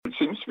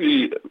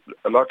be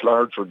a lot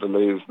larger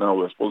delays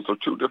now. I suppose there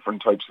are two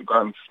different types of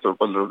grants. There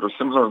are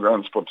similar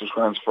grants, but there's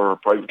grants for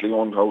privately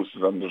owned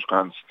houses and there's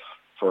grants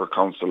for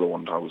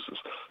council-owned houses.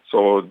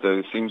 So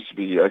there seems to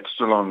be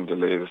extra long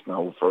delays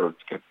now for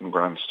getting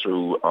grants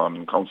through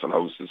on council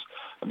houses.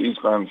 And these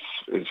grants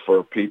is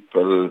for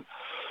people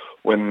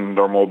when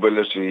their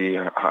mobility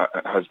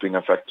has been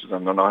affected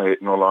and they're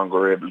no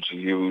longer able to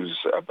use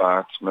a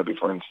bath, maybe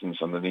for instance,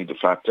 and they need a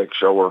flat deck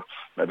shower.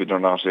 Maybe they're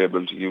not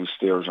able to use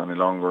stairs any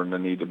longer and they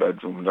need a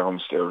bedroom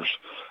downstairs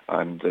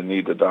and they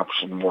need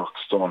adaptation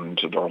works done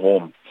to their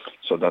home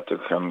so that they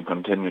can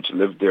continue to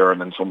live there,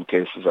 and in some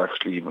cases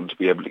actually even to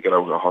be able to get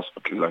out of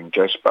hospital and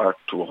get back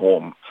to a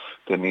home,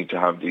 they need to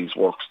have these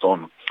works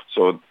done.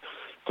 So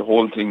the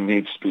whole thing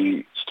needs to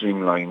be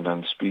streamlined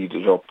and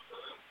speeded up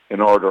in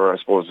order, I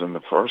suppose, in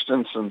the first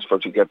instance,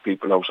 to get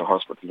people out of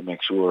hospital to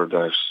make sure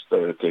that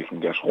they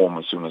can get home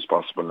as soon as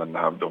possible and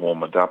have the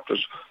home adapted,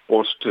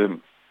 but to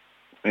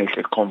make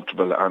it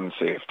comfortable and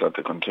safe that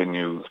they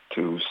continue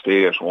to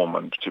stay at home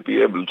and to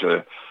be able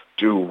to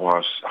do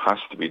what has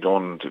to be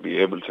done, to be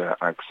able to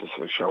access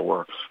a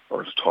shower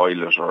or a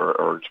toilet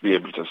or to be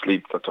able to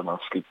sleep, that they're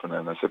not sleeping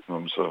in a sitting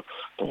room. So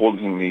the whole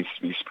thing needs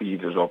to be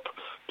speeded up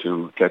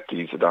to get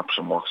these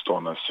adaptation works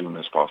done as soon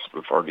as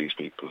possible for these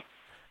people.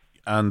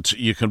 And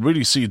you can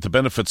really see the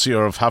benefits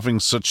here of having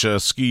such a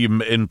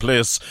scheme in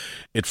place.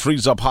 It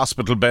frees up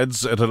hospital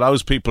beds, it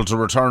allows people to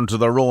return to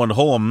their own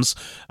homes,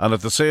 and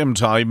at the same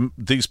time,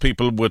 these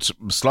people with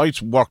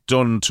slight work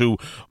done to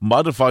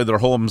modify their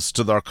homes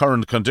to their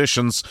current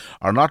conditions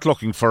are not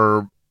looking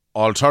for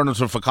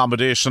alternative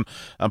accommodation,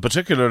 and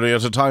particularly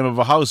at a time of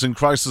a housing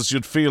crisis,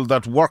 you'd feel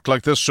that work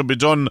like this should be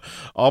done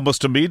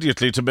almost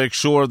immediately to make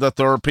sure that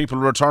there are people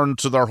returned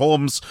to their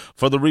homes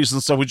for the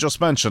reasons that we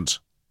just mentioned.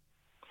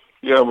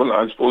 Yeah, well,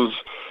 I suppose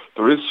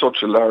there is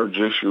such a large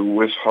issue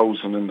with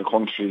housing in the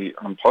country,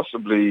 and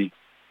possibly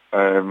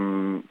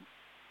everything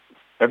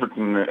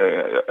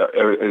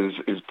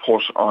is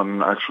put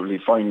on actually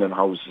finding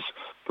houses.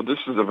 But this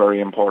is a very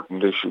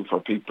important issue for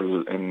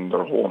people in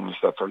their homes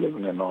that they're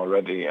living in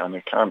already, and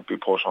it can't be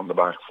put on the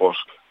back foot.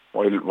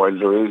 While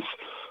there is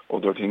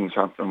other things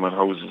happening with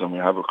houses and we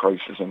have a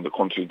crisis in the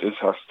country, this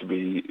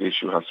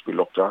issue has to be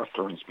looked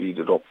after and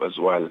speeded up as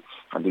well.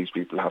 And these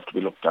people have to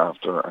be looked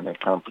after, and it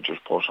can't be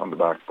just put on the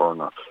back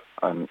burner.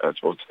 And I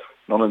suppose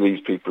none of these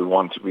people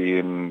want to be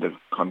in the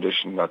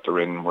condition that they're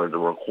in where they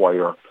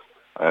require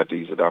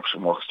these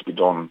adaptation works to be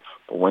done.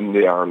 But when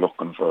they are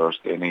looking for it,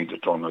 they need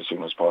it done as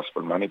soon as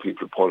possible. Many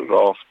people put it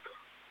off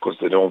because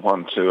they don't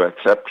want to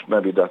accept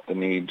maybe that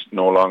they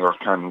no longer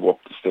can go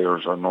up the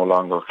stairs or no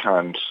longer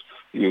can't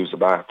use a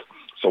bath.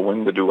 So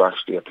when they do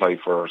actually apply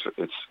for it,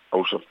 it's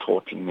out of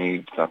total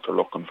need that they're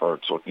looking for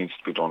it, so it needs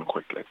to be done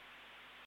quickly.